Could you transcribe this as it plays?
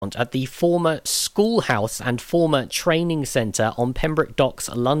at the former schoolhouse and former training centre on Pembroke Docks,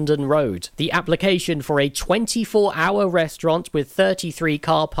 London Road. The application for a 24-hour restaurant with 33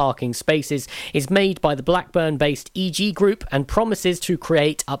 car parking spaces is made by the Blackburn-based EG Group and promises to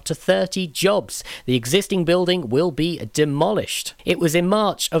create up to 30 jobs. The existing building will be demolished. It was in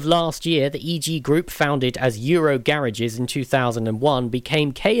March of last year that EG Group, founded as Euro Garages in 2001,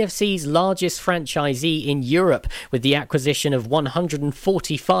 became KFC's largest franchisee in Europe with the acquisition of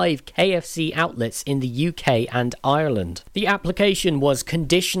 145 KFC outlets in the UK and Ireland. The application was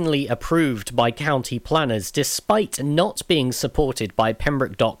conditionally approved by county planners despite not being supported by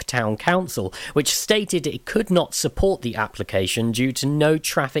Pembroke Dock Town Council, which stated it could not support the application due to no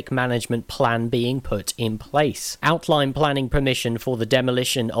traffic management plan being put in place. Outline planning permission for the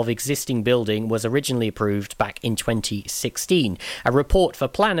demolition of existing building was originally approved back in 2016. A report for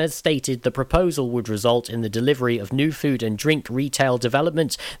planners stated the proposal would result in the delivery of new food and drink retail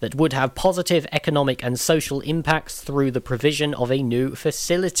development that would have positive economic and social impacts through the provision of a new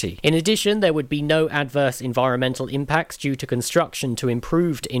facility. In addition, there would be no adverse environmental impacts due to construction to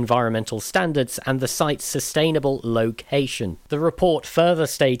improved environmental standards and the site's sustainable location. The report further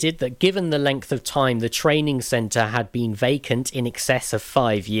stated that given the length of time the training centre had been vacant in excess of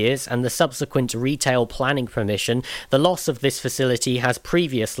 5 years and the subsequent retail planning permission, the loss of this facility has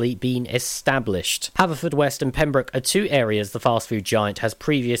previously been established. Haverfordwest and Pembroke are two areas the fast food giant has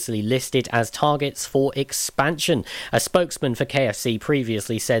previously listed as targets for expansion. A spokesman for KFC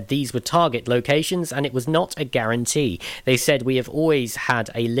previously said these were target locations and it was not a guarantee. They said, "We have always had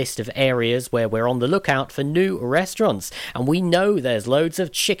a list of areas where we're on the lookout for new restaurants, and we know there's loads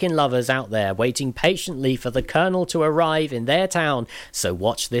of chicken lovers out there waiting patiently for the Colonel to arrive in their town, so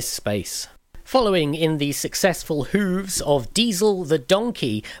watch this space." Following in the successful hooves of Diesel the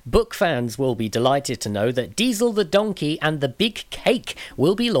Donkey, book fans will be delighted to know that Diesel the Donkey and the Big Cake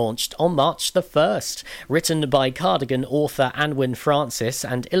will be launched on March the 1st. Written by Cardigan author Anwen Francis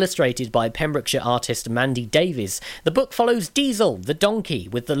and illustrated by Pembrokeshire artist Mandy Davies, the book follows Diesel the Donkey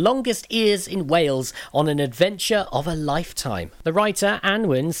with the longest ears in Wales on an adventure of a lifetime. The writer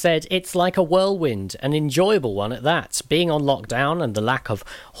Anwen said, "It's like a whirlwind, an enjoyable one at that. Being on lockdown and the lack of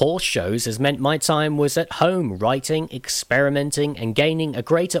horse shows has meant my time was at home writing, experimenting and gaining a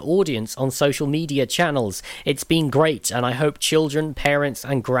greater audience on social media channels. It's been great and I hope children, parents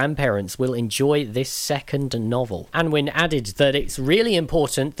and grandparents will enjoy this second novel." Anwen added that it's really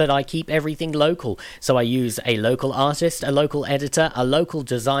important that I keep everything local, so I use a local artist, a local editor, a local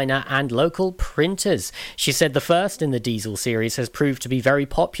designer and local printers. She said the first in the Diesel series has proved to be very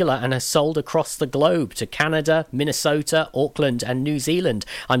popular and has sold across the globe to Canada, Minnesota, Auckland and New Zealand.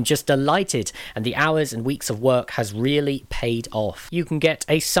 I'm just delighted, and the hours and weeks of work has really paid off. You can get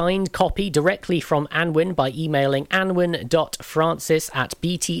a signed copy directly from Anwen by emailing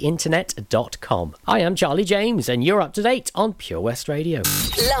anwen.francis@btinternet.com. I am Charlie James and you're up to date on Pure West Radio.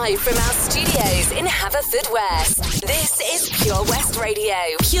 Live from our studios in Haverfordwest, this is Pure West Radio.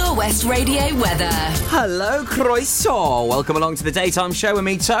 Pure West Radio weather. Hello, croeso. Welcome along to the daytime show with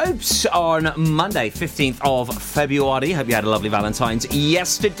me, Tobes, on Monday, 15th of February. Hope you had a lovely Valentine's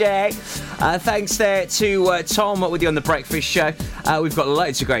yesterday. Thanks there to Tom with you on the breakfast show. We've got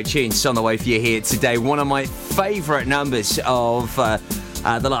loads of great tunes on the way for you here today. One of my favourite numbers of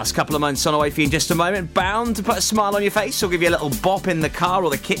the last couple of months on the way for you in just a moment. Bound to put a smile on your face or give you a little bop in the car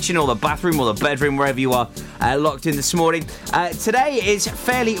or the kitchen or the bathroom or the bedroom, wherever you are locked in this morning. Today is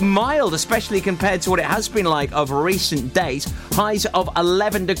fairly mild, especially compared to what it has been like over recent days. Highs of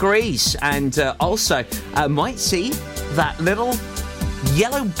 11 degrees and also might see that little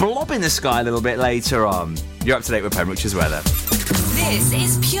yellow blob in the sky a little bit later on. You're up to date with Pembrokeshire's weather. This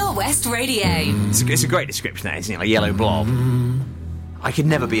is Pure West Radio. It's a great description, isn't it? A yellow blob. I could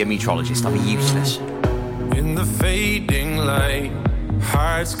never be a meteorologist. I'd be useless. In the fading light,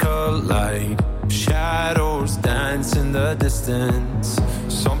 hearts collide. Shadows dance in the distance.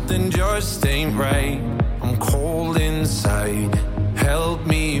 Something just ain't right. I'm cold inside. Help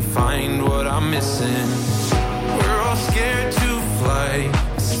me find what I'm missing. We're all scared to fly,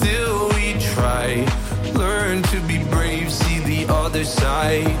 still we try. Learn to be brave, see the other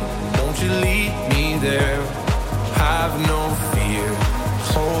side. Won't you lead me there? Have no fear.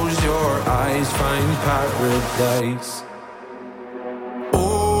 Close your eyes, find paradise.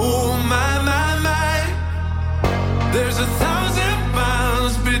 Oh my, my, my. There's 1,000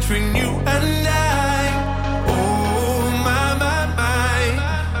 miles between you and I. Oh my, my, my.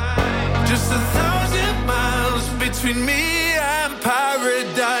 Just 1,000 miles between me and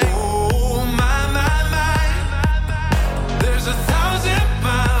paradise. Oh my, my, my. There's 1,000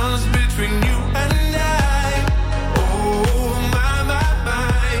 miles between you and I. Oh my, my,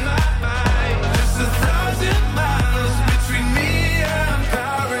 my.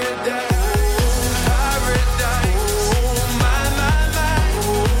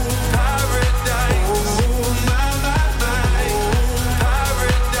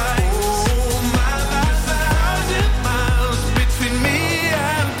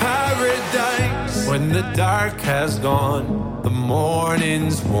 dark has gone, the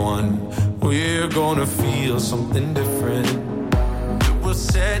morning's won. We're gonna feel something different. It will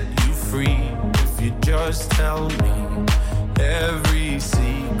set you free if you just tell me every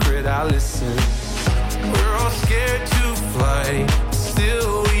secret I listen. We're all scared to fly,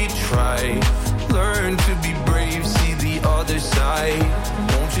 still we try. Learn to be brave, see the other side.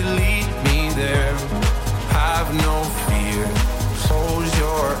 Won't you lead me there? Have no fear. Close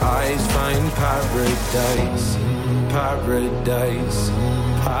your eyes, find paradise. Paradise,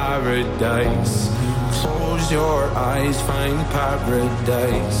 paradise. Close your eyes, find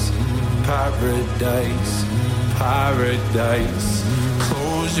paradise. Paradise, paradise.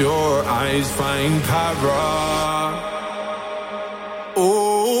 Close your eyes, find paradise.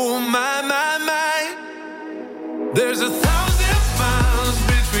 Oh my, my, my. There's 1,000 miles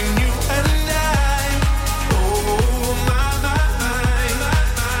between you and I. Oh my, my, my.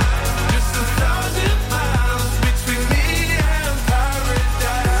 Just 1,000 miles between me and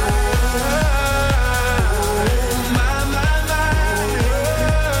paradise. Oh my, my, my.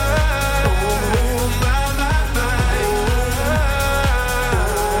 Oh my, my, my.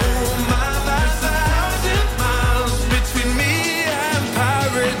 Oh my, my, 1,000 miles between me and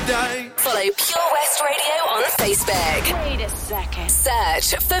paradise. Follow Pure West Radio on Facebook. Wait a second. Search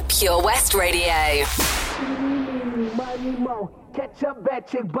for Pure West Radio. Catch a bad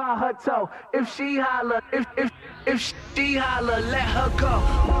chick by her toe. If she holler, if she holler, let her go.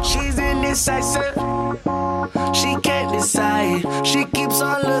 She's indecisive. She can't decide. She keeps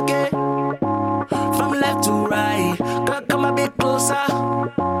on looking from left to right. Girl, come a bit closer.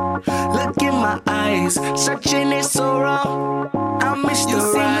 Look in my eyes. Searching is so wrong. I miss the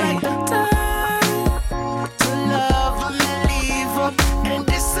right. Like the time to love and leave her and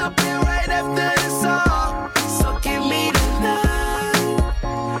disappear right after the song. So give me the night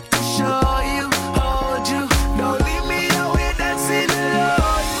to show you, hold you. Don't leave me out here dancing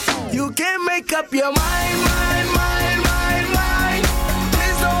alone. You can't make up your mind, mind, mind, mind, mind.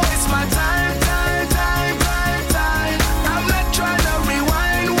 Please don't waste my time, time, time, time, time. I'm not trying to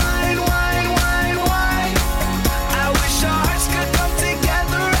rewind, wind, wind, wind, wind. I wish our hearts could come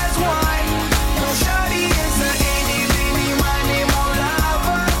together as one. Shawty is a eeny, meeny, miny, mo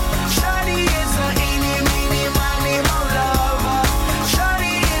lover. Shawty is a eeny, meeny, miny, mo lover.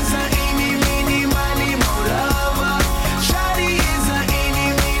 Shawty is a eeny, meeny, miny, mo lover. Shawty is a eeny,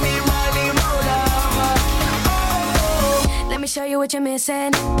 meeny, miny, mo lover. Oh. Let me show you what you're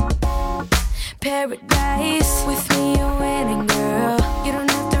missing. Paradise. With me, you're winning, girl. You don't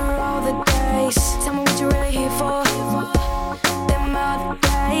have to roll the dice. Tell me what you're really here for. Them other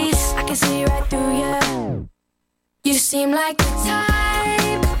guys, I can see right through you. You seem like the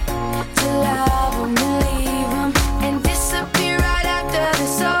type to love 'em and leave 'em and disappear right after the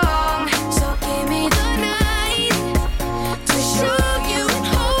song. So give me the night to show you and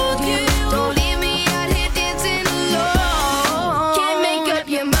hold you. Don't leave me out here dancing alone. Can't make up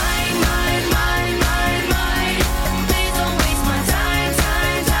your mind, mind, mind, mind, mind. Please don't waste my time,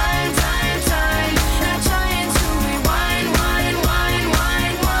 time, time, time, time. Not trying to rewind, wind, wind,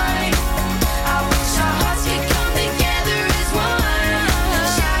 wind, wind. I wish our hearts could come together as one.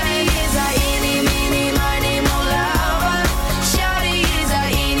 Shawty is a eeny, meeny, miny, mo lover. Shawty is a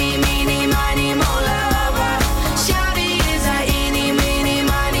eeny, meeny, miny, mo lover. Shawty is a eeny, meeny,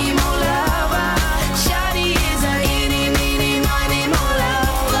 miny, mo lover. Shawty is a eeny, meeny, miny, mo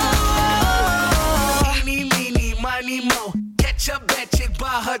lover. Eeny, meeny, miny, mo. Catch a bad chick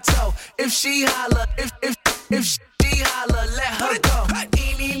by her toe. If she holler, if she holler, let her go.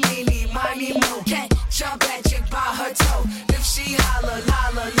 Eeny, meeny, miny, mo. Catch a bad chick by her toe. If she holler,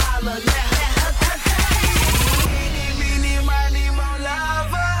 holler, holler, let her go. Eeny, meeny, miny, mo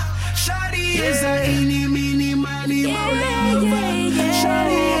lover. Shawty is a eeny, meeny, miny, mo lover.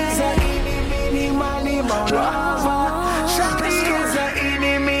 Shawty is a eeny, meeny, miny, mo lover. Shawty is a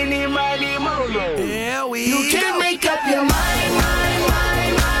eeny, meeny, miny, mo lover. Yeah, you can't make up your mind, mind,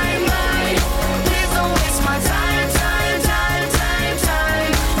 mind, mind, mind. Please don't waste my time, time, time, time,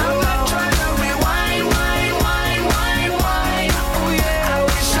 time. I'm not trying to rewind, wind, wind, wind, wind. Oh yeah, I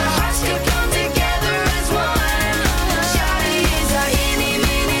wish our hearts could come together as one. Shawty is a eeny,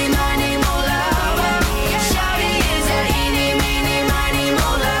 meeny, miny, mo lover. Shawty is a eeny, meeny, miny, mo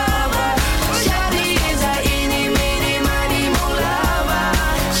lover. Shawty is a eeny, meeny, miny, mo lover.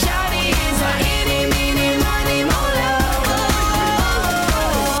 Shawty is a eeny, meeny, miny, mo lover.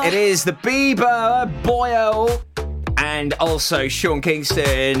 It is the Bieber, Boyle, and also Sean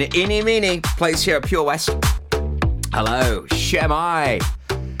Kingston. Eeny Meeny plays here at Pure West. Hello, Shemai.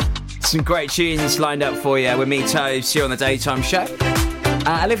 Some great tunes lined up for you with me, Toby, here on the Daytime Show.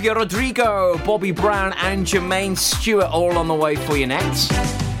 Olivia Rodrigo, Bobby Brown and Jermaine Stewart all on the way for you next.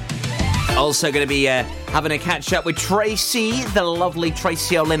 Also going to be having a catch-up with Tracy, the lovely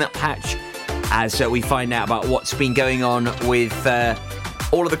Tracy O'Lynn at Patch, as we find out about what's been going on with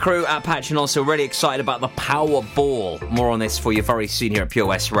all of the crew at Patch, and also really excited about the Powerball. More on this for you very soon here at Pure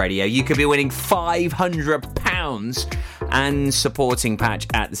West Radio. You could be winning £500 and supporting Patch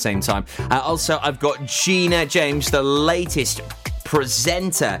at the same time. Also, I've got Gina James, the latest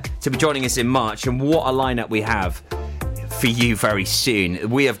presenter, to be joining us in March, and what a lineup we have for you very soon.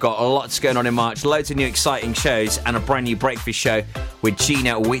 We have got lots going on in March, loads of new exciting shows, and a brand new breakfast show with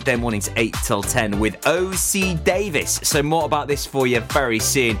Gina weekday mornings 8 till 10 with O.C. Davis. So more about this for you very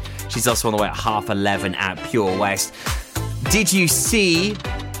soon. She's also on the way at 11:30 at Pure West. Did you see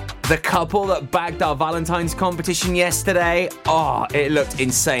the couple that bagged our Valentine's competition yesterday? Oh, it looked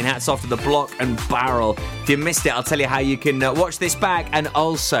insane. Hats off to the Block and Barrel. If you missed it, I'll tell you how you can watch this back, and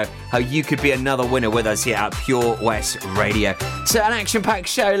also how you could be another winner with us here at Pure West Radio. So an action-packed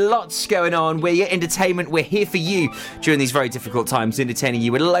show, lots going on. We're your entertainment. We're here for you during these very difficult times, entertaining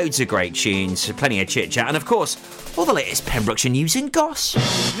you with loads of great tunes, plenty of chit-chat, and of course, all the latest Pembrokeshire news and goss.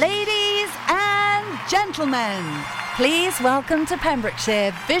 Ladies and gentlemen, please welcome to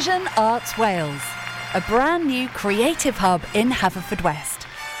Pembrokeshire Vision Arts Wales, a brand new creative hub in Haverfordwest.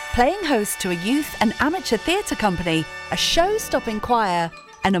 Playing host to a youth and amateur theatre company, a show-stopping choir,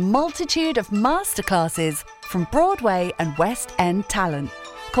 and a multitude of masterclasses from Broadway and West End talent.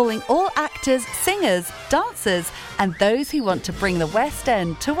 Calling all actors, singers, dancers, and those who want to bring the West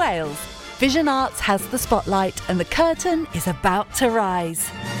End to Wales. Vision Arts has the spotlight and the curtain is about to rise.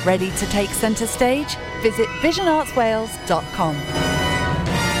 Ready to take centre stage? Visit visionartswales.com.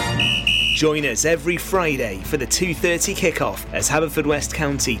 Join us every Friday for the 2:30 kickoff as Haverfordwest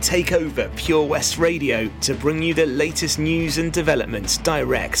County take over Pure West Radio to bring you the latest news and developments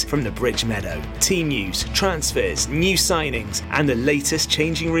direct from the Bridge Meadow. Team news, transfers, new signings, and the latest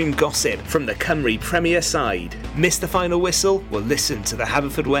changing room gossip from the Cymru Premier side. Miss the final whistle? Well, listen to the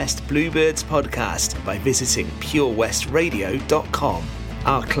Haverfordwest Bluebirds podcast by visiting purewestradio.com.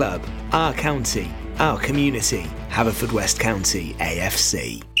 Our club, our county, our community. Haverfordwest County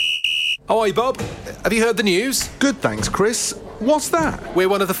AFC. Oh, hi, Bob. Have you heard the news? Good, thanks, Chris. What's that? We're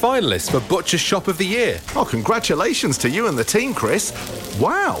one of the finalists for Butcher's Shop of the Year. Oh, congratulations to you and the team, Chris.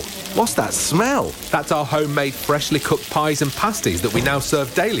 Wow, what's that smell? That's our homemade freshly cooked pies and pasties that we now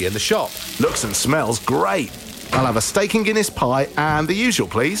serve daily in the shop. Looks and smells great. I'll have a steak and Guinness pie and the usual,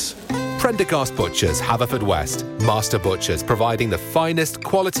 please. Prendergast Butchers, Haverfordwest. Master Butchers, providing the finest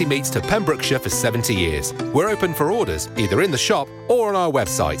quality meats to Pembrokeshire for 70 years. We're open for orders, either in the shop or on our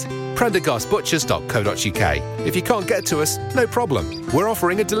website, prendergastbutchers.co.uk. If you can't get to us, no problem. We're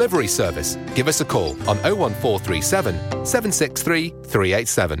offering a delivery service. Give us a call on 01437 763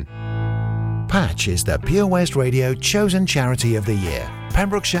 387. Patch is the Pure West Radio chosen charity of the year.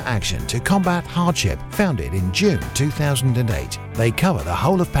 Pembrokeshire Action to Combat Hardship, founded in June 2008. They cover the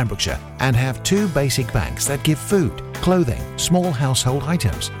whole of Pembrokeshire and have 2 basic banks that give food, clothing, small household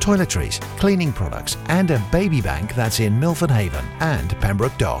items, toiletries, cleaning products, and a baby bank that's in Milford Haven and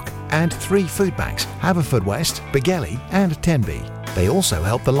Pembroke Dock, and 3 food banks, Haverfordwest, Begelly and Tenby. They also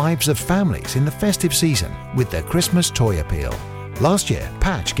help the lives of families in the festive season with their Christmas toy appeal. Last year,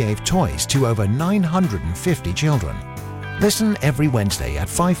 Patch gave toys to over 950 children. Listen every Wednesday at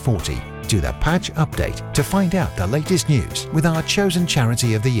 5:40 to the Patch Update to find out the latest news with our chosen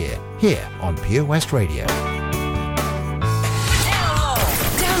charity of the year here on Pure West Radio.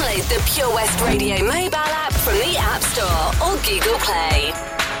 Download the Pure West Radio mobile app from the App Store or Google Play.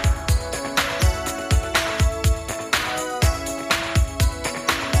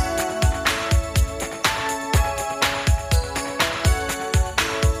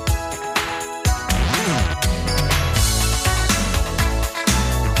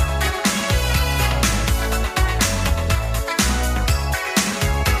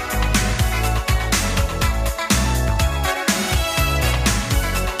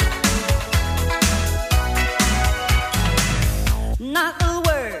 Not the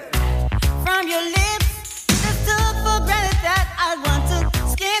word.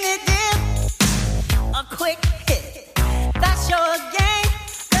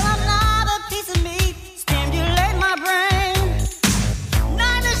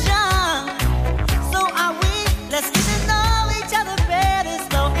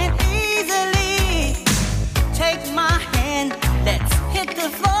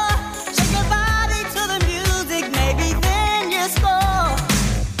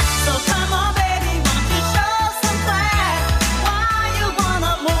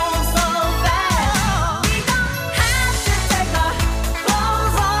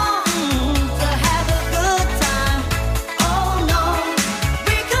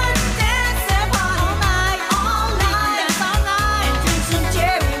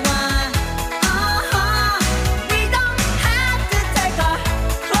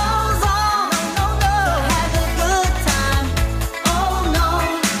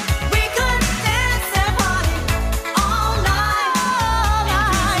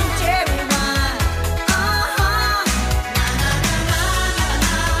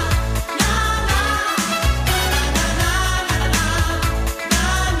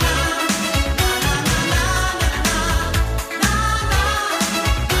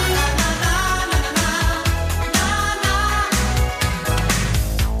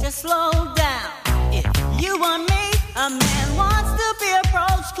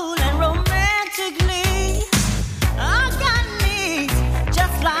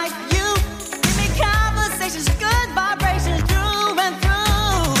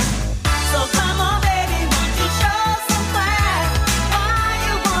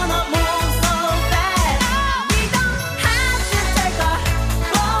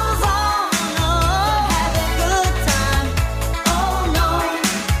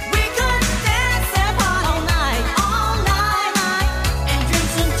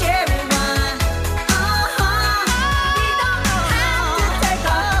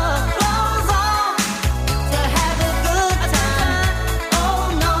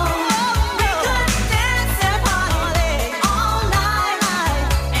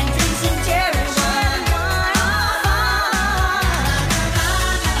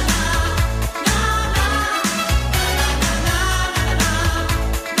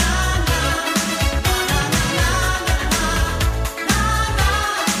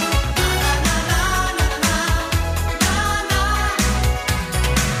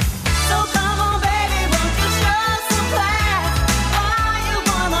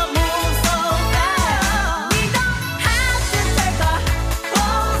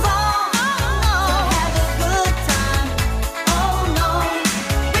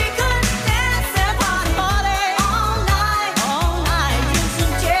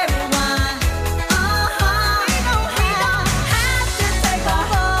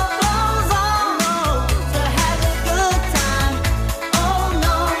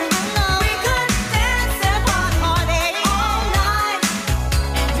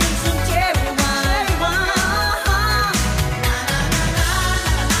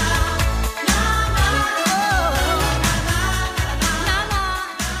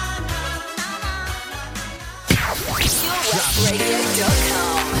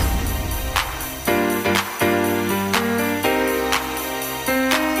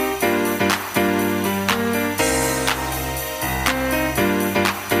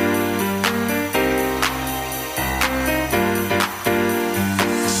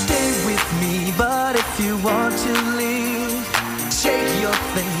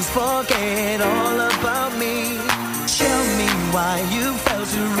 Forget all about me. Tell me why you failed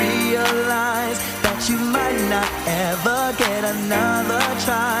to realize that you might not ever get another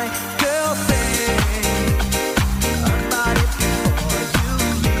try. Girl, think about it before you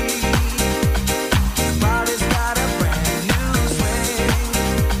leave. Body's got a brand new swing.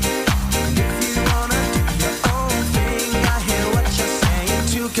 If you wanna do your own thing, I hear what you're saying.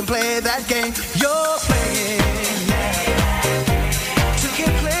 Two can play that game you're playing.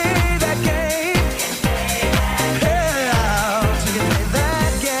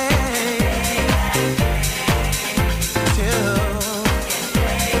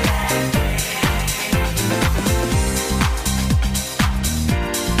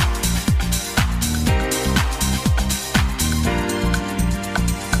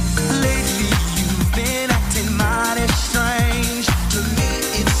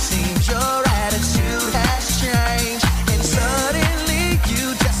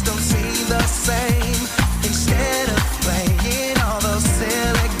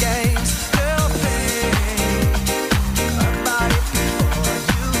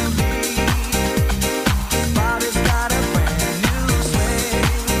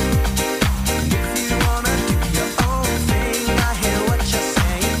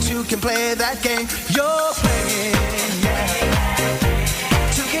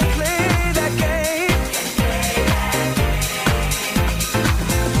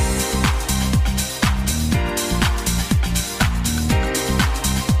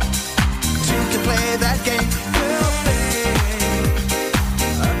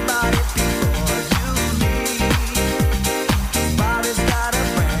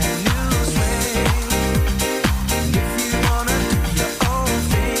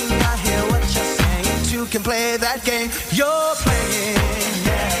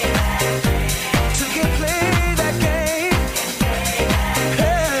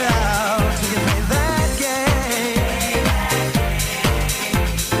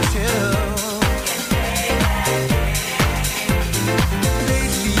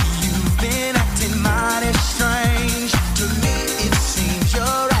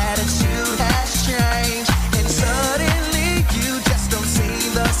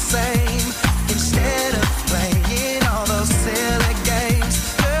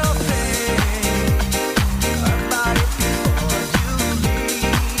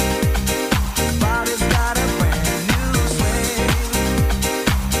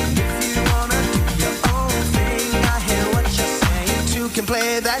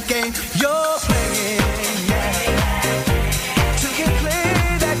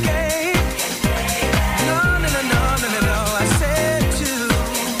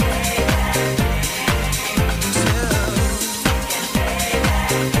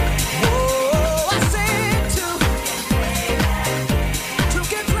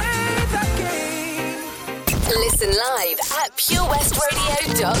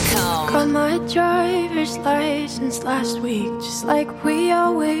 Got my driver's license last week, just like we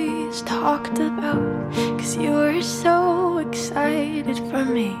always talked about. Cause you were so excited for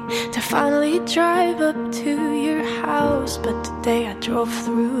me to finally drive up to your house. But today I drove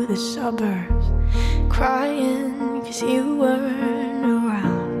through the suburbs crying cause you weren't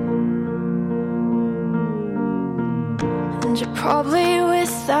around. And you're probably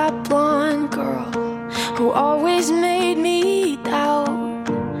with that blonde girl who always made me doubt.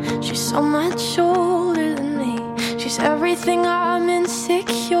 She's so much older than me. She's everything I'm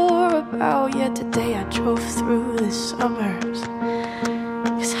insecure about. Yet today I drove through the suburbs.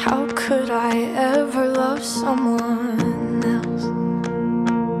 Cause how could I ever love someone else?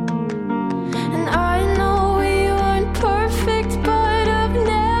 And I know we weren't perfect, but I've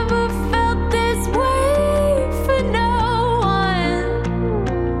never felt this way for no one.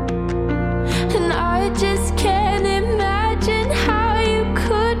 And I just can't imagine how you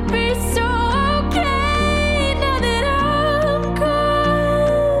could be so okay now that I'm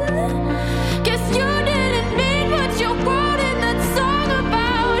gone. Guess you didn't mean what you wrote in that song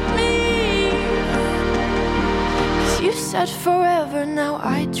about me. 'Cause you said forever, now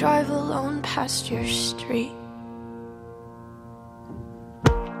I drive alone past your street.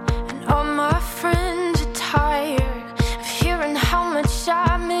 And all my friends are tired of hearing how much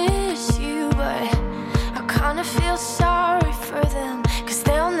I miss you, but I kinda feel sorry for them, 'cause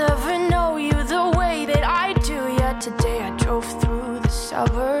they'll never know you the way that I do. Yet today I drove through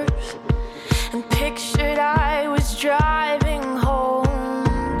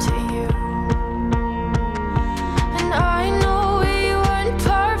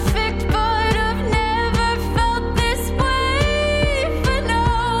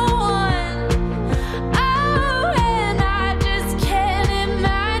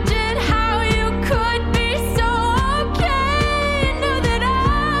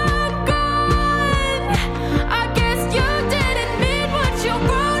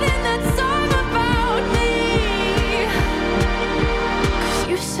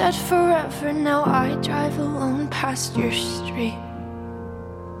forever, now I drive alone past your street.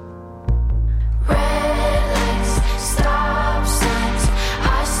 Red lights, stop signs,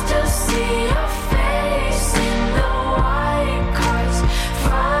 I still see your face in the white cars,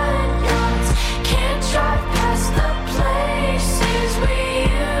 front yards, can't drive past the places we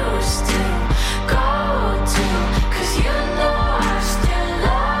used to go to, 'cause you know I still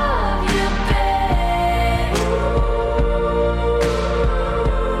love you, babe.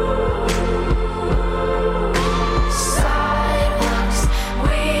 Sidewalks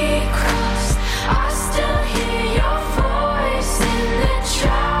we crossed, I still hear your voice in the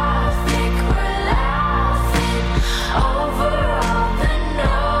traffic. We're laughing over all the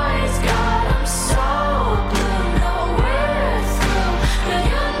noise. God, I'm so blue, no we're through, but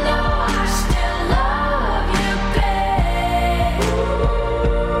you know I still love you, babe.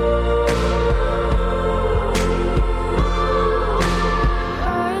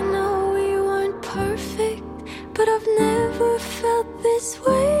 I know we weren't perfect, but I've never felt this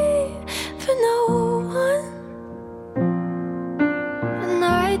way for no one. And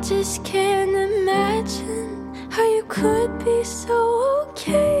I just can't imagine how you could be so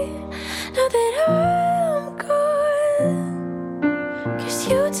okay now that I'm gone. 'Cause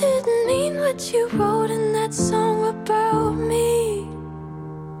you didn't mean what you wrote in that song about me.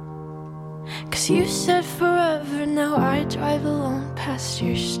 'Cause you said forever, now I drive alone past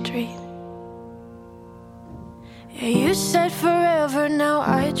your street. Yeah, you said forever, now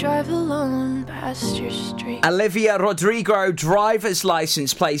I drive alone past your street. Olivia Rodrigo, driver's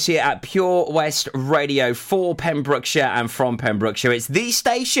licence, plays here at Pure West Radio for Pembrokeshire and from Pembrokeshire. It's the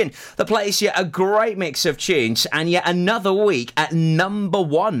station that plays here a great mix of tunes, and yet another week at number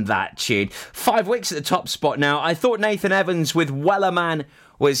one, that tune. 5 weeks at the top spot now. I thought Nathan Evans with Wellerman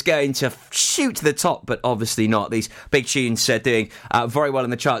was going to shoot to the top, but obviously not. These big tunes are doing very well in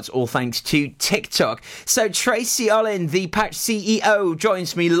the charts, all thanks to TikTok. So Tracy Olin, the Patch CEO,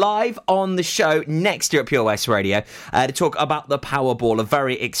 joins me live on the show next year at Pure West Radio to talk about the Powerball, a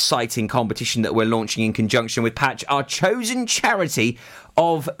very exciting competition that we're launching in conjunction with Patch, our chosen charity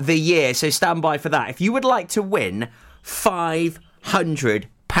of the year. So stand by for that. If you would like to win £500,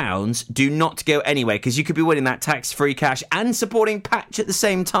 do not go anywhere, because you could be winning that tax-free cash and supporting Patch at the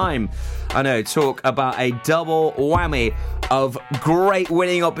same time. I know, talk about a double whammy of great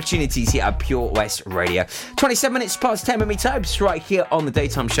winning opportunities here at Pure West Radio. 27 minutes past 10 with me, Tobes, right here on the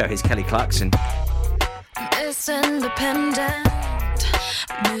Daytime Show. Here's Kelly Clarkson. Miss Independent,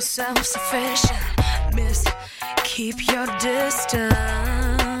 Miss Self-Sufficient, Miss Keep Your Distance,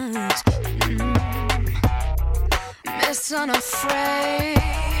 Miss Unafraid,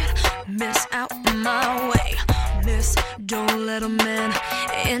 Miss Out My Way, Miss Don't Let a Man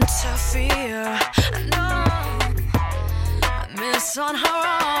Interfere, no, Miss On Her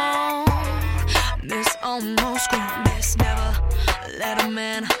Own, Miss Almost Grown, Miss Never Let a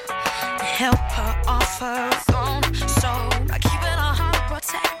Man Help her off her throne. So by keeping her heart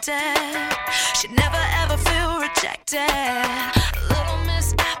protected, she'd never ever feel rejected. Little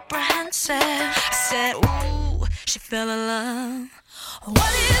Miss Apprehensive, I said, ooh, she fell in love.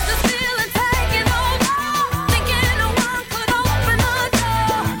 What is the feeling taking over? Thinking no one could open the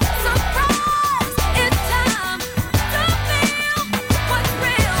door. Surprise, it's time to feel what's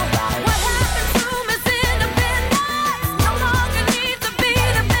real. What happened to Miss Independence? No longer need to be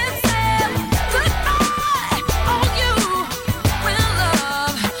defensive. Goodbye, all you when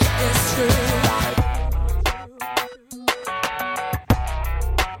love is true.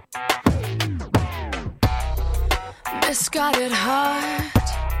 Miss got it hard,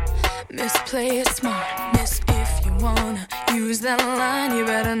 Miss play it smart, Miss if you wanna use that line, you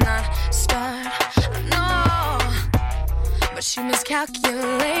better not start. No, but she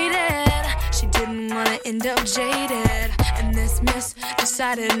miscalculated, she didn't wanna end up jaded, and this miss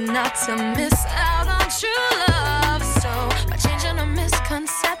decided not to miss out on true love. So by changing her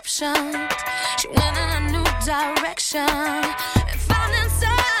misconceptions, she went in a new direction and found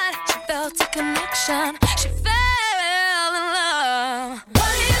inside she felt a connection. She fell in love.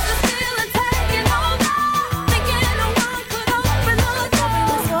 What is the feeling taking over? Thinking no one could open the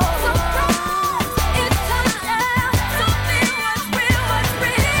door. Surprise, it's time to feel what's real, what's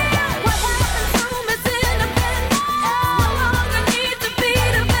real. What happened to Miss Independence? No longer need to be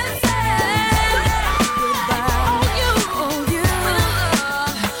defensive. Goodbye, oh you when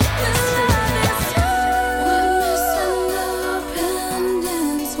love is true. When Miss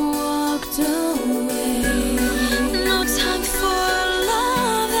Independence walked away,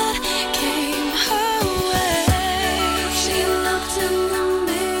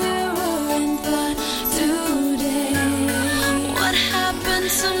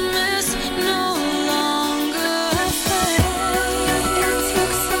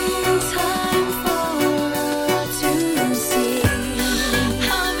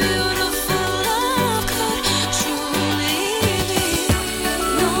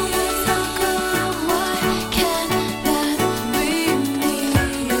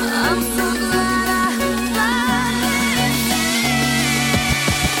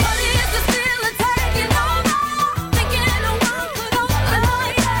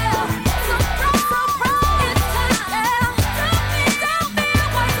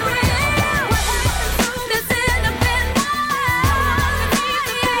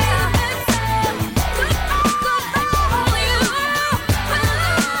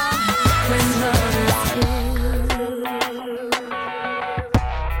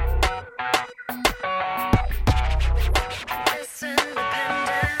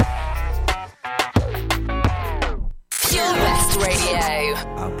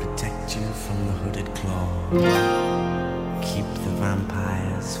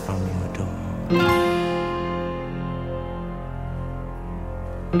 eyes from your door.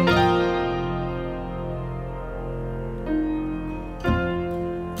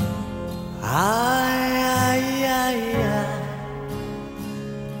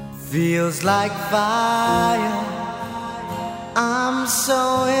 Feels like fire. I'm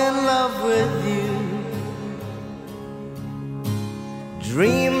so in love with you.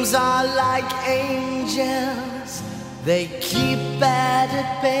 Dreams are like angels. They keep bad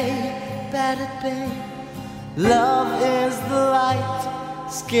at bay, bad at bay. Love is the light,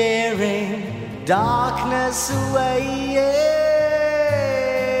 scaring darkness away. Yeah.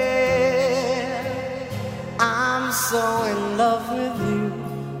 I'm so in love with you.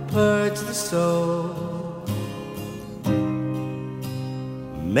 Purge the soul.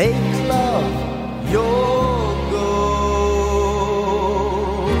 Make love your goal.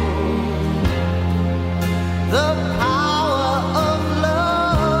 The power of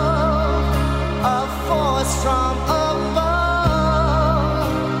love, a force from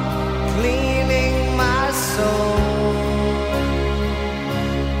above, cleaning my soul.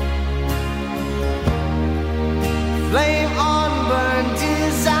 Flame on burn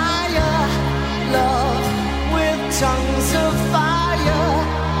desire, love with tongues of fire.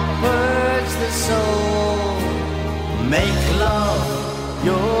 Purge the soul, make love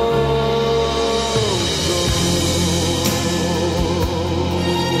your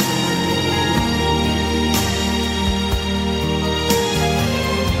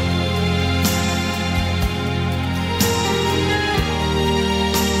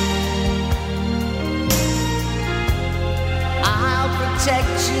I'll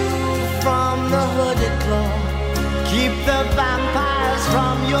protect you from the hooded claw. Keep the vampires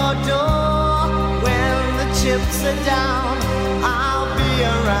from your door. When the chips are down, I'll be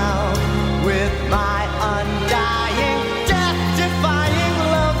around with my undying, death-defying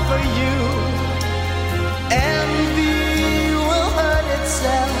love for you. Envy will hurt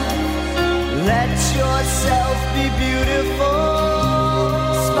itself. Let yourself be beautiful.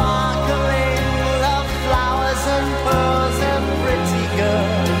 Sparkling love flowers and pearls and pretty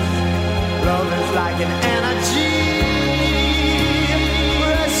girls. Love is like an energy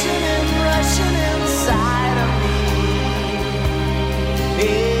rushing inside of me.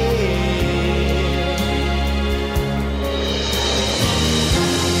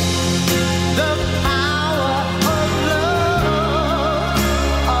 The power of love,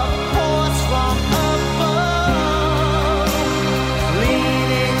 a force from above,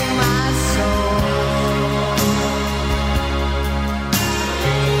 leading my soul.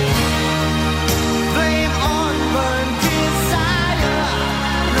 Flame on burn desire,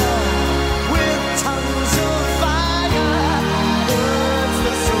 love with tongues of fire. Burns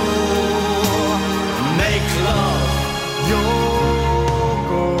the soul, make love your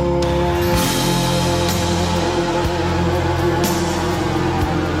goal.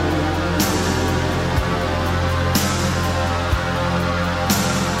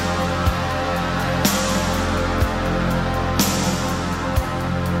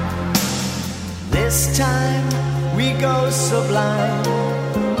 This time we go sublime.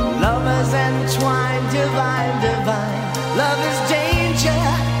 Lovers entwined, divine, divine. Love is danger,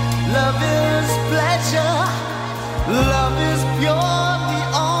 love is pleasure. Love is pure, the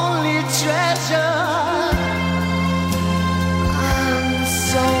only treasure. I'm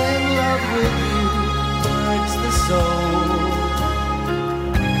so in love with you, purge the soul.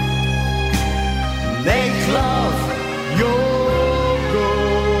 Make love your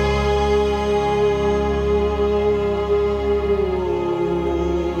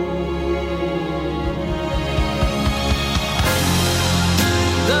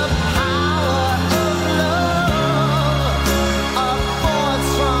the power of love, a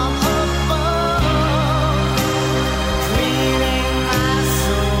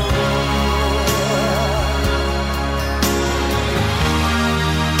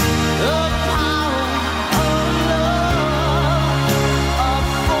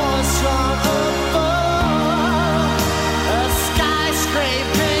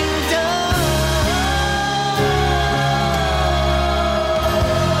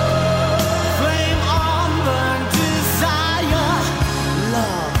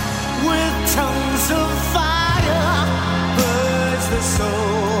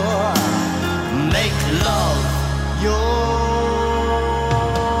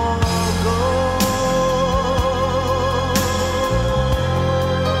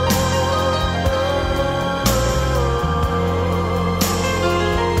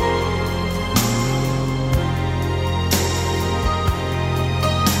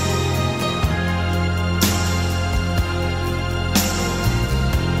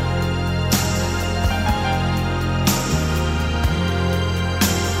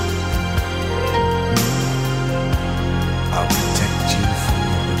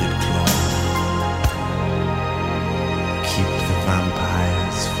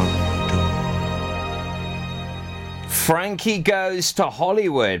Frankie Goes to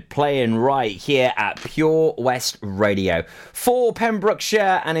Hollywood, playing right here at Pure West Radio. For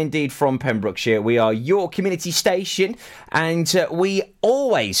Pembrokeshire, and indeed from Pembrokeshire, we are your community station, and we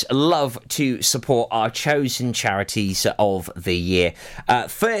always love to support our chosen charities of the year.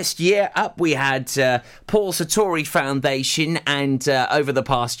 First year up, we had Paul Sartori Foundation, and over the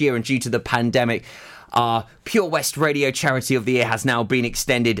past year, and due to the pandemic, our Pure West Radio Charity of the Year has now been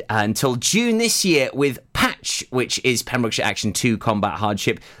extended until June this year with Patch, which is Pembrokeshire Action to Combat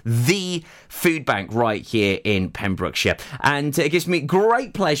Hardship, the food bank right here in Pembrokeshire. And it gives me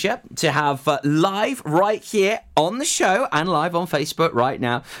great pleasure to have live right here on the show and live on Facebook right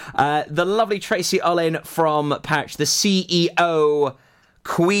now, the lovely Tracy Olin from Patch, the CEO,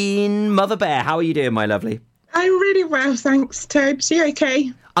 Queen Mother Bear. How are you doing, my lovely? I'm really well, thanks, Tobes. You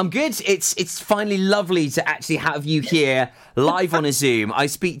okay? I'm good. It's finally lovely to actually have you here live on a Zoom. I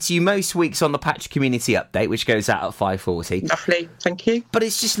speak to you most weeks on the Patch Community Update, which goes out at 5:40. Lovely, thank you. But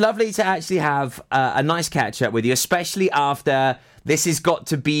it's just lovely to actually have a nice catch-up with you, especially after this has got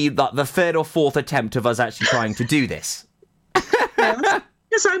to be the third or fourth attempt of us actually trying to do this.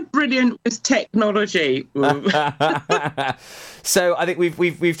 Because I'm brilliant with technology. So I think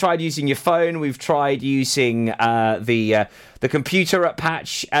we've tried using your phone, we've tried using the computer at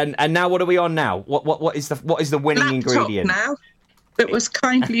Patch, and now what are we on now? What is the winning Laptop ingredient now? That was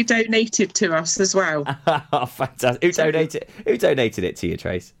kindly donated to us as well. Oh, fantastic! Who donated it to you,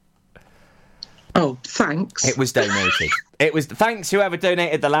 Trace? Oh, thanks. It was donated. Thanks whoever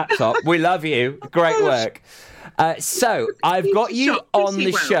donated the laptop. We love you. Great work. So I've got you on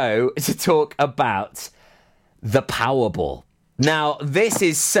the show to talk about the Powerball. Now, this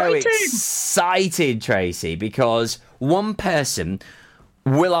is so exciting, Tracy, because one person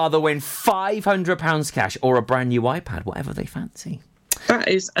will either win £500 cash or a brand new iPad, whatever they fancy. That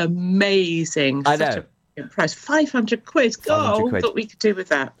is amazing. I know. Price £500. God, what we could do with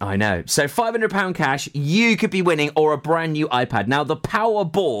that. I know. So £500 cash, you could be winning, or a brand new iPad. Now, the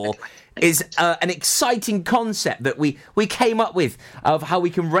Powerball is an exciting concept that we came up with of how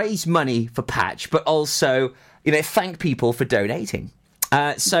we can raise money for Patch, but also, thank people for donating.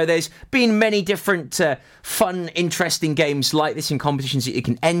 So there's been many different fun, interesting games like this in competitions that you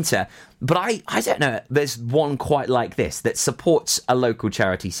can enter. But I don't know, there's one quite like this that supports a local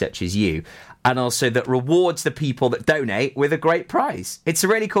charity such as you, and also that rewards the people that donate with a great prize. It's a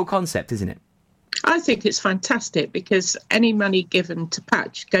really cool concept, isn't it? I think it's fantastic because any money given to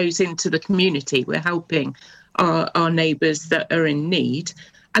Patch goes into the community. We're helping our neighbours that are in need.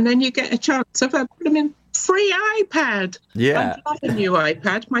 And then you get a chance of a free iPad. Yeah. I love a new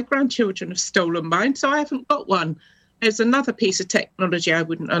iPad. My grandchildren have stolen mine, so I haven't got one. There's another piece of technology I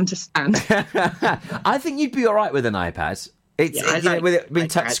wouldn't understand. I think you'd be all right with an iPad. With it being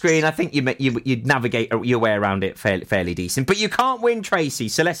touchscreen, I think you'd navigate your way around it fairly decent. But you can't win, Tracy.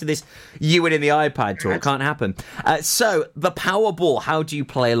 So less of this you winning the iPad talk can't happen. So the Powerball, how do you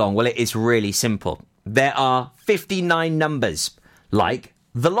play along? Well, it is really simple. There are 59 numbers, like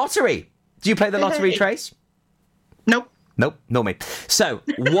the lottery. Do you play the lottery, Trace? Nope. Nope, not me. So,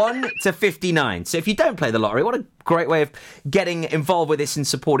 1 to 59. So if you don't play the lottery, what a great way of getting involved with this and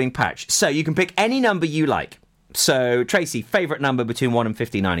supporting Patch. So you can pick any number you like. So, Tracy, favourite number between 1 and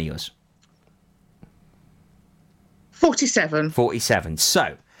 59 are yours? 47. 47.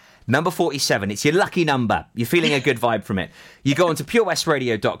 So, number 47, it's your lucky number. You're feeling a good vibe from it. You go onto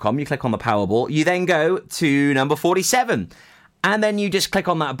purewestradio.com, you click on the Powerball, you then go to number 47. And then you just click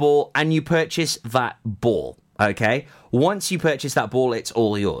on that ball and you purchase that ball, okay? Once you purchase that ball, it's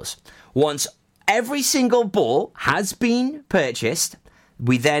all yours. Once every single ball has been purchased,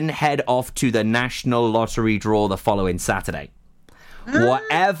 we then head off to the National Lottery draw the following Saturday.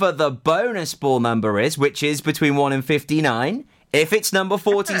 Whatever the bonus ball number is, which is between 1 and 59, if it's number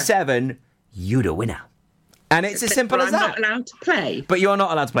 47, you're the winner. And it's as simple as that. I'm not allowed to play. But you're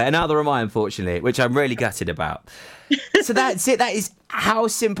not allowed to play. And neither am I, unfortunately, which I'm really gutted about. So that's it. That is how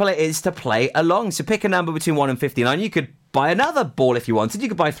simple it is to play along. So pick a number between 1 and 59. You could buy another ball if you wanted. You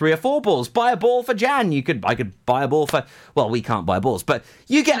could buy 3 or 4 balls. Buy a ball for Jan. I could buy a ball for... Well, we can't buy balls, but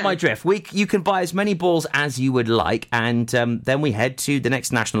you get my drift. You can buy as many balls as you would like, and then we head to the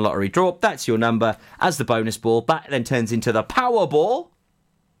next National Lottery draw. That's your number as the bonus ball. That then turns into the Powerball,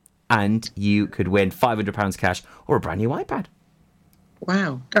 and you could win £500 cash or a brand new iPad.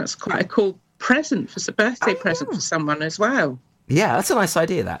 Wow, that's quite a cool present for a birthday present for someone as well. Yeah, that's a nice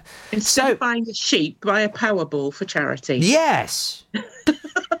idea, that. Instead of buying a sheep, buy a Powerball for charity. Yes.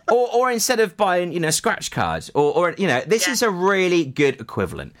 or instead of buying, scratch cards, or this is a really good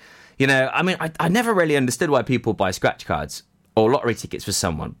equivalent. I mean, I never really understood why people buy scratch cards or lottery tickets for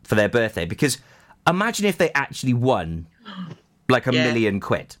someone for their birthday, because Imagine if they actually won like £1 million.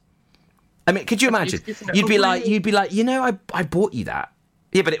 I mean, could you imagine? You'd be like, you know, I bought you that.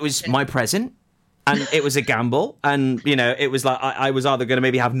 Yeah, but it was my present, and it was a gamble, and you know, it was like I was either going to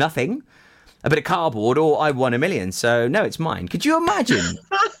maybe have nothing, a bit of cardboard, or I won $1 million. So no, it's mine. Could you imagine?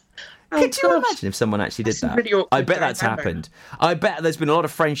 Could you imagine if someone actually did that? Really I bet that's happened. I bet there's been a lot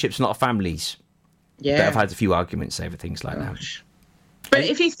of friendships, a lot of families that have had a few arguments over things like that. But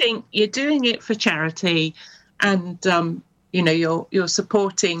if you think you're doing it for charity, and you know you're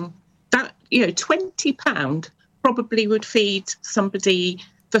supporting that, you know, £20 probably would feed somebody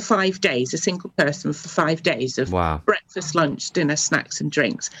for 5 days, a single person for 5 days of breakfast, lunch, dinner, snacks and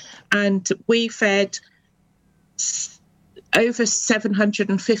drinks. And we fed over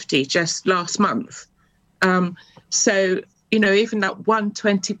 750 just last month. So, you know, even that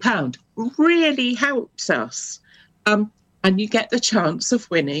 £120 really helps us. And you get the chance of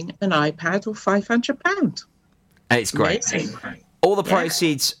winning an iPad or £500. It's great. Amazing. All the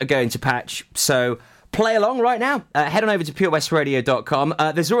proceeds are going to Patch, so play along right now. Head on over to purewestradio.com.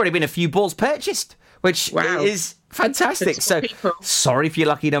 There's already been a few balls purchased, which is fantastic. So sorry if your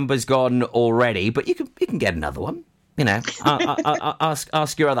lucky number's gone already, but you can get another one. You know,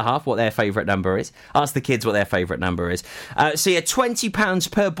 ask your other half what their favourite number is. Ask the kids what their favourite number is. So yeah,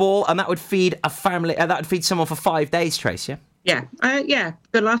 £20 per ball, and that would feed a family. That would feed someone for 5 days, Trace. Yeah. Yeah.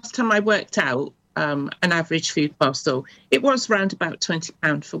 The last time I worked out an average food parcel, it was round about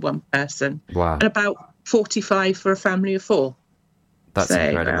 £20 for one person. Wow. And about 45 for a family of 4. That's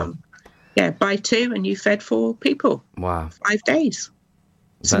incredible. Buy 2 and you fed 4 people. Wow. 5 days.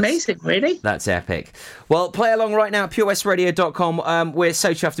 It's amazing, really. That's epic. Well, play along right now, purewestradio.com. We're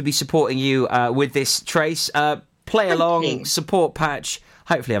so chuffed to be supporting you with this, Trace. Play along, support Patch.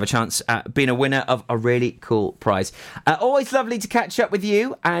 Hopefully have a chance at being a winner of a really cool prize. Always lovely to catch up with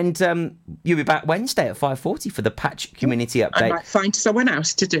you, and you'll be back Wednesday at 5:40 for the Patch Community Update. I might find someone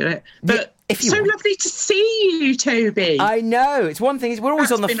else to do it. But it's so lovely to see you, Toby. I know. It's one thing. We're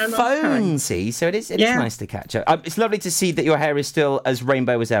always on the phone, see, so it is nice to catch up. It's lovely to see that your hair is still as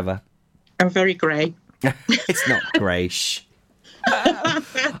rainbow as ever. I'm very grey. It's not greyish.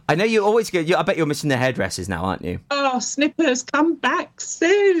 I know you always get. I bet you're missing the hairdressers now, aren't you? Oh, Snippers, come back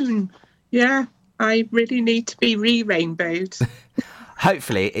soon. Yeah, I really need to be re-rainbowed.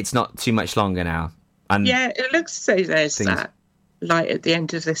 Hopefully, it's not too much longer now. And yeah, it looks as though there's that light at the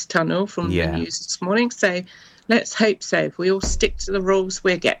end of this tunnel from the news this morning. So let's hope so. If we all stick to the rules,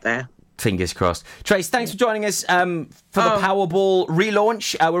 we'll get there. Fingers crossed. Trace, thanks for joining us for the Powerball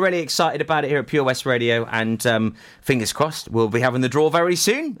relaunch. We're really excited about it here at Pure West Radio, and fingers crossed we'll be having the draw very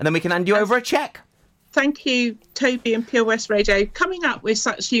soon, and then we can hand you over a cheque. Thank you, Toby and Pure West Radio. Coming up with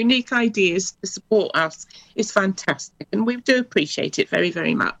such unique ideas to support us is fantastic, and we do appreciate it very,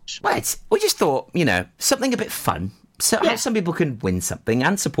 very much. Well, we just thought, you know, something a bit fun. So some people can win something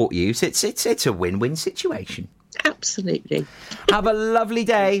and support you. So it's a win-win situation. Absolutely. Have a lovely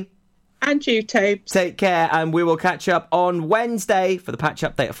day. And you, Tobes. Take care, and we will catch up on Wednesday for the Patch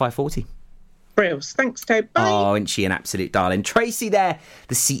Update at 5:40. Brilliant. Thanks, Tobe. Bye. Oh, isn't she an absolute darling? Tracy there,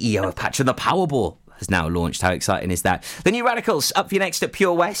 the CEO of Patch, and the Powerball has now launched. How exciting is that? The New Radicals up for you next at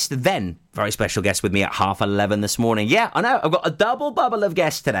Pure West. Then, very special guest with me at 11:30 this morning. Yeah, I know, I've got a double bubble of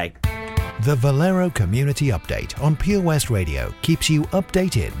guests today. The Valero Community Update on Pure West Radio keeps you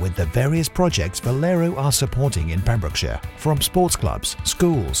updated with the various projects Valero are supporting in Pembrokeshire, from sports clubs,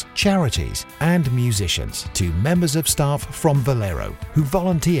 schools, charities and musicians to members of staff from Valero who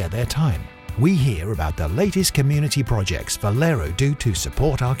volunteer their time. We hear about the latest community projects Valero do to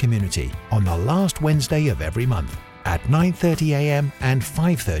support our community on the last Wednesday of every month at 9:30 a.m. and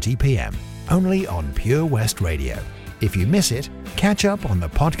 5:30 p.m. only on Pure West Radio. If you miss it, catch up on the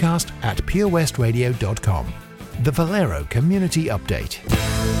podcast at purewestradio.com. The Valero Community Update.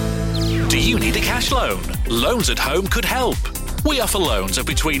 Do you need a cash loan? Loans at Home could help. We offer loans of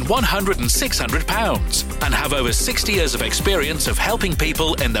between £100 and £600 and have over 60 years of experience of helping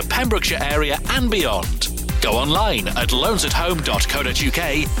people in the Pembrokeshire area and beyond. Go online at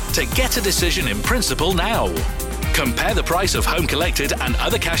loansathome.co.uk to get a decision in principle now. Compare the price of home collected and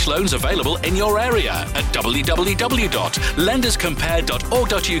other cash loans available in your area at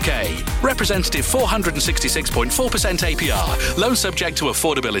www.lenderscompare.org.uk. Representative 466.4% APR. Loan subject to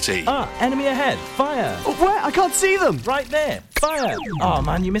affordability. Enemy ahead. Fire. Oh, where? I can't see them. Right there. Fire. Oh,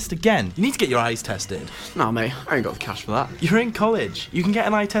 man, you missed again. You need to get your eyes tested. Nah, mate, I ain't got the cash for that. You're in college. You can get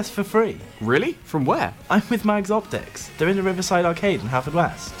an eye test for free. Really? From where? I'm with Mags Optics. They're in the Riverside Arcade in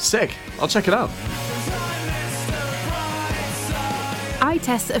Haverfordwest. Sick. I'll check it out. Eye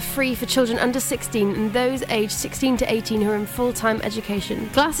tests are free for children under 16 and those aged 16 to 18 who are in full-time education.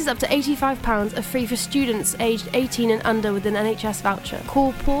 Glasses up to £85 are free for students aged 18 and under with an NHS voucher.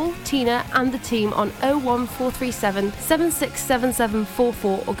 Call Paul, Tina and the team on 01437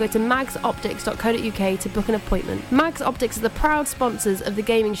 767744 or go to magsoptics.co.uk to book an appointment. Mags Optics are the proud sponsors of the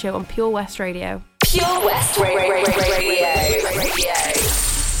gaming show on Pure West Radio. Pure West Radio.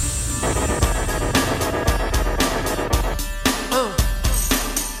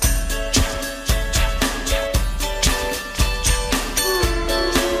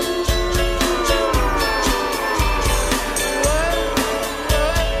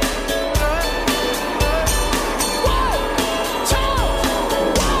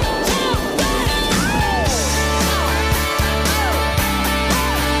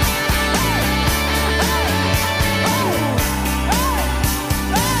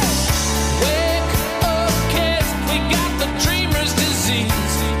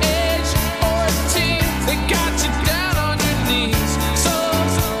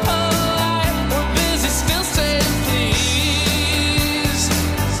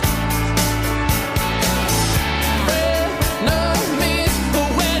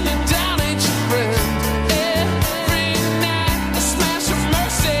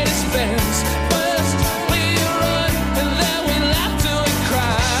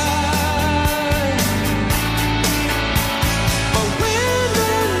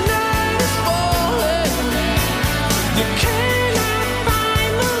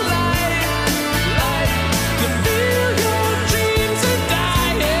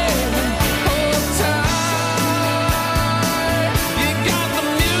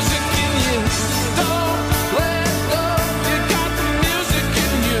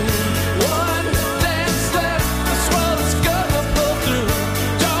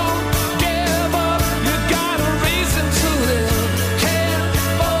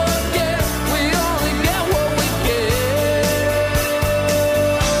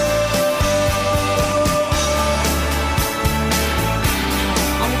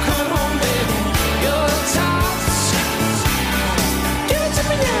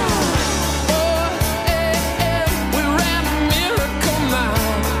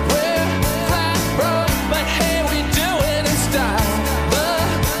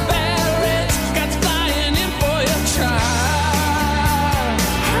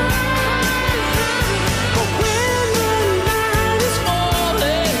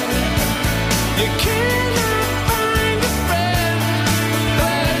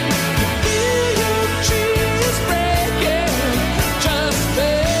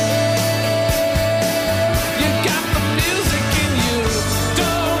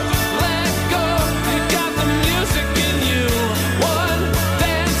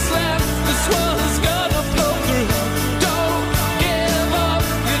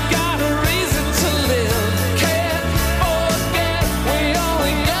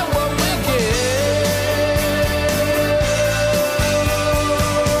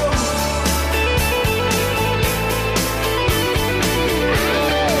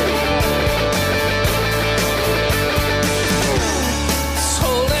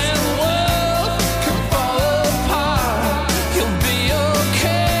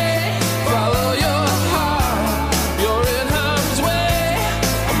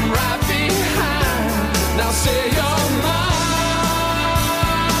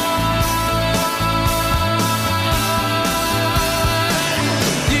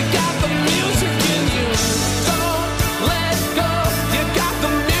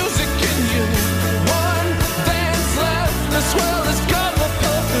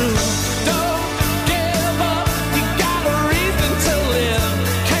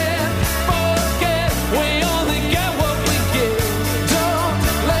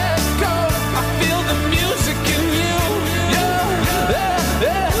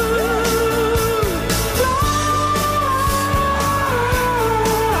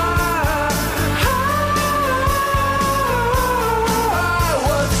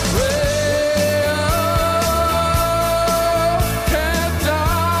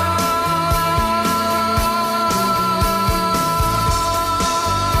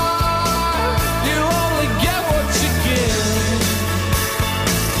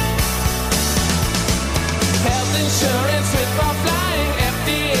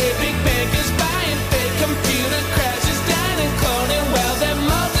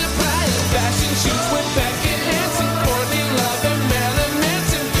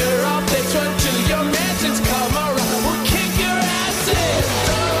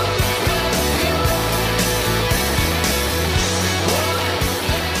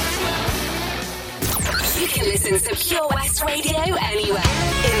 West Radio anywhere.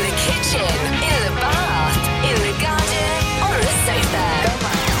 In the kitchen, in the bath, in the garden, on the sofa.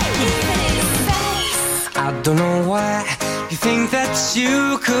 Even in space. I don't know why you think that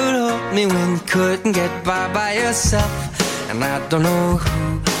you could hold me when you couldn't get by yourself. And I don't know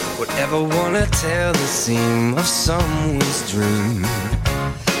who would ever wanna tell the seam of someone's dream.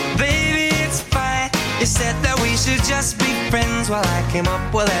 Baby, it's fine. You said that we should just be friends while I came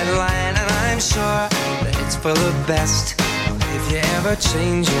up with that line. And I'm sure that it's for the best. If you ever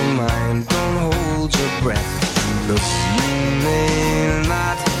change your mind, don't hold your breath. Look, you may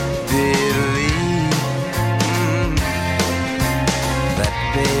not believe that,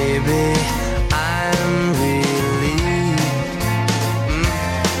 baby, I'm relieved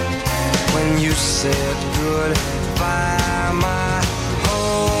when you said goodbye. My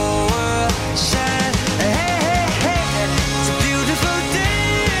whole world shined. Hey, hey, hey, it's a beautiful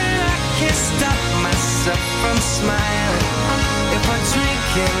day and I can't stop myself from smiling. If I'm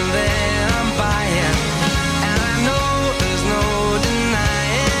drinking, then I'm buying, and I know there's no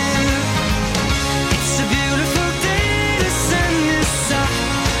denying. It's a beautiful day, the sun is up,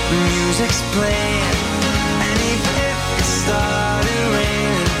 the music's playing, and even if it started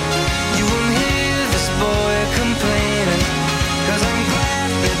raining, you won't hear this boy complaining, 'cause I'm glad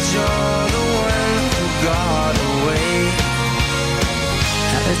that you're the one who got away.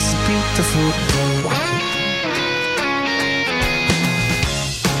 It's a beautiful day.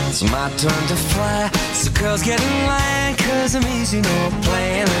 It's my turn to fly, so girls get in line, 'cause I'm easy, no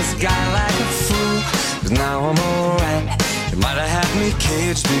playing this guy like a fool. 'Cause now I'm alright. You might have had me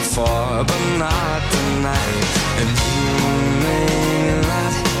caged before, but not tonight. And you may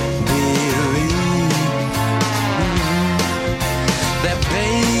not believe that,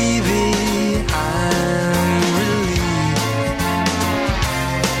 baby, I'm relieved.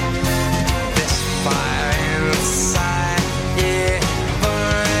 This fire inside, yeah,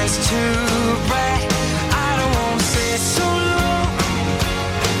 burns too bright. I don't wanna stay so long,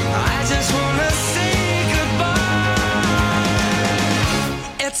 I just wanna say goodbye.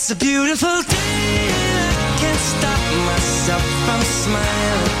 It's a beautiful day, I can't stop myself from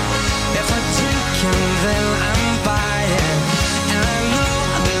smiling. If I drink and then I'm buying, and I know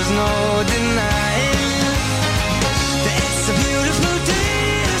there's no denying that it's a beautiful day,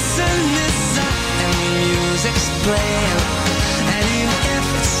 the sun is up and the music's playing, and even if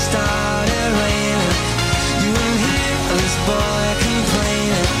it started raining, you won't hear this boy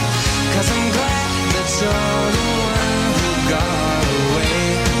complaining, 'cause I'm glad that you're the one who got away.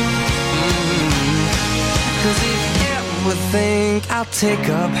 'Cause if you ever think I'll take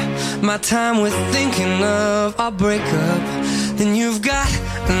up my time with thinking of our breakup, then you've got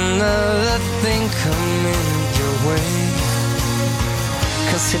another thing coming your way.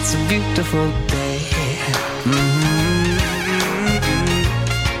 'Cause it's a beautiful day.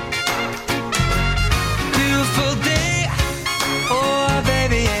 Beautiful day. Oh,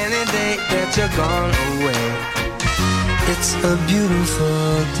 baby, any day that you're gone away, it's a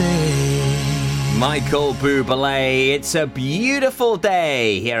beautiful day. Michael Bublé, it's a beautiful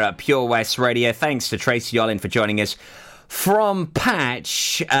day here at Pure West Radio. Thanks to Tracy Yollin for joining us from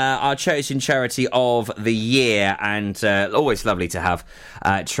Patch, our chosen charity of the year, and always lovely to have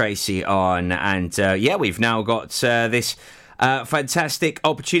Tracy on. And yeah, we've now got this fantastic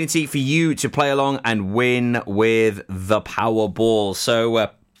opportunity for you to play along and win with the Powerball. So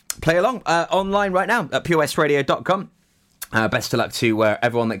play along online right now at purewestradio.com. Best of luck to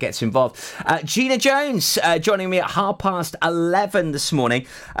everyone that gets involved. Gina Jones joining me at 11:30 this morning.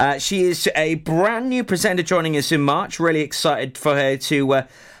 She is a brand new presenter joining us in March. Really excited for her to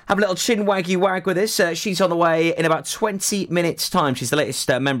have a little chin waggy wag with us. She's on the way in about 20 minutes' time. She's the latest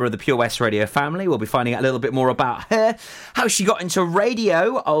member of the Pure West Radio family. We'll be finding out a little bit more about her, how she got into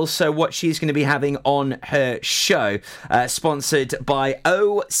radio, also what she's going to be having on her show. Sponsored by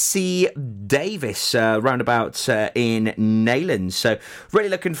O.C. Davis, roundabout in Nayland. So really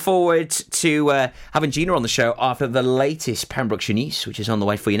looking forward to having Gina on the show after the latest Pembrokeshire news, which is on the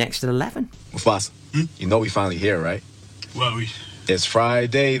way for you next at 11. Mufasa, you know we finally here, right? Well, it's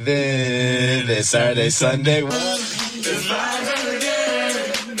Friday then, it's Saturday, Sunday. It's live again.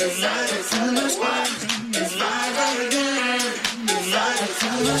 It's live Sunday. It's live again. It's live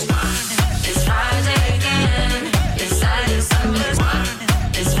Sunday. It's Friday again. It's Saturday, Sunday.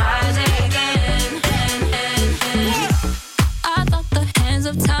 It's Friday again. I thought the hands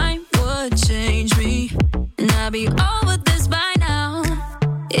of time would change me, and I'd be over this by now.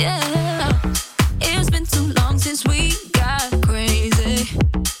 Yeah, it's been too long since we got crazy.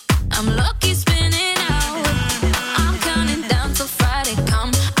 I'm lucky spinning out. I'm counting down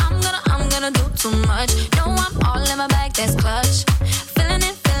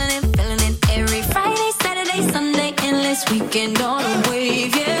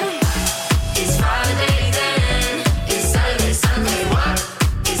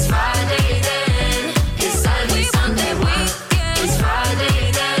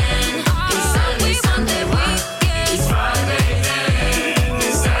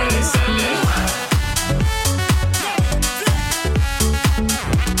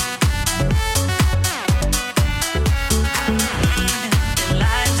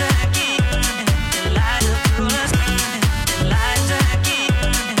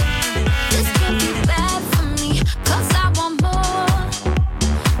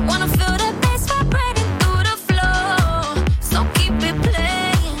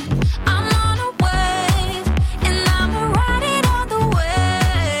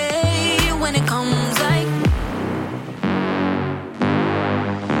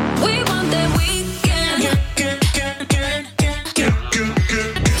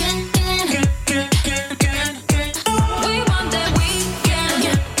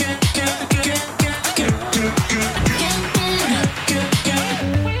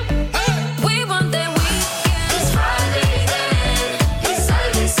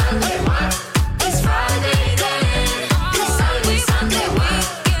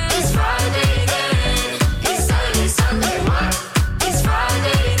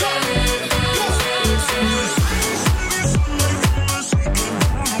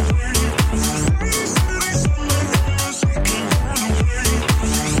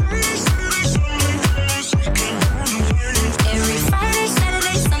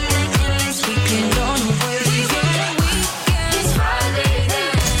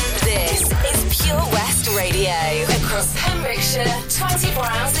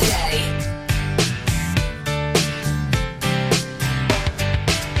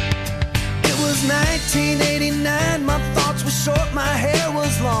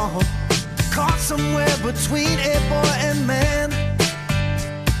between a boy and man.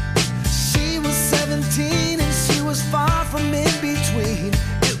 She was 17 and she was far from in between.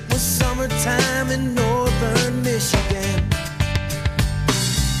 It was summertime in northern Michigan.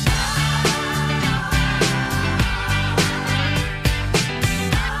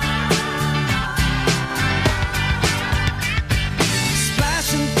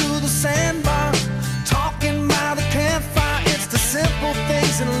 Splashing through the sandbar, talking by the campfire. It's the simple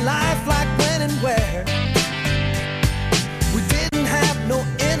things in life, like when and where. We didn't have no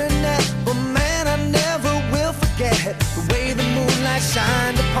internet, but man, I never will forget the way the moonlight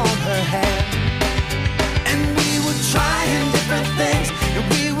shined upon her hair. And we were trying different things, and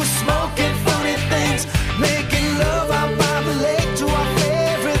we were smoking funny things, making love out by the lake to our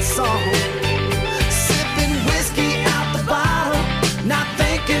favorite song, sipping whiskey out the bottle, not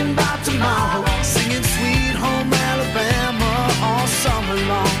thinking about tomorrow, singing Sweet Home Alabama all summer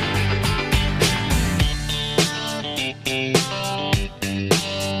long.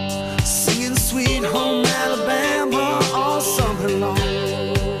 Singing Sweet Home Alabama all summer long.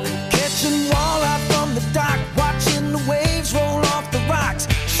 Catching walleye from the dock, watching the waves roll off the rocks.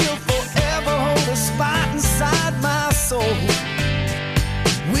 She'll forever hold a spot inside my soul.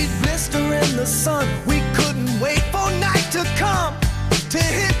 We'd blister in the sun, we couldn't wait for night to come to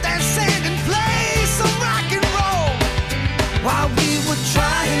hit that sand and play some rock and roll. While we were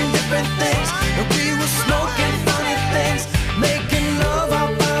trying different things, and we were smoking funny things, making love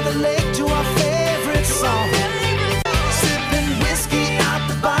out by the lake to our favorite song, sipping whiskey out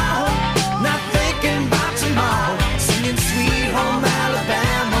the bottle, not thinking about tomorrow, singing Sweet Home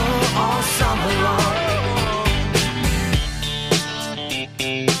Alabama all summer long.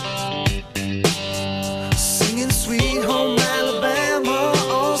 Singing Sweet Home Alabama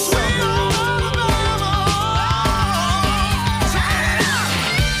all summer long.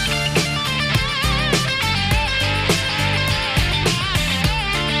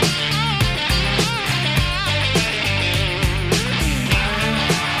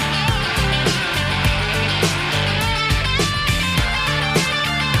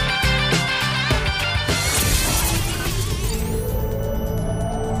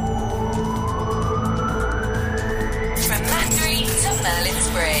 From Matthery to Merlin's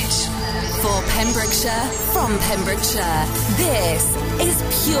Bridge. For Pembrokeshire, from Pembrokeshire, this is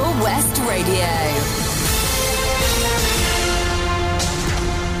Pure West Radio.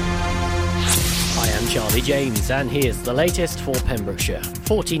 I am Charlie James, and here's the latest for Pembrokeshire.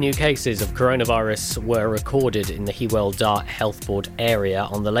 40 new cases of coronavirus were recorded in the Hywel Dda Health Board area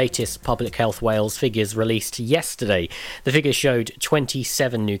on the latest Public Health Wales figures released yesterday. The figures showed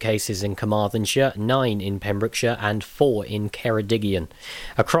 27 new cases in Carmarthenshire, 9 in Pembrokeshire and 4 in Ceredigion.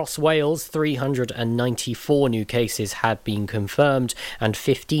 Across Wales, 394 new cases had been confirmed and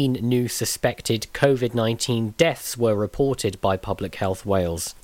 15 new suspected COVID-19 deaths were reported by Public Health Wales.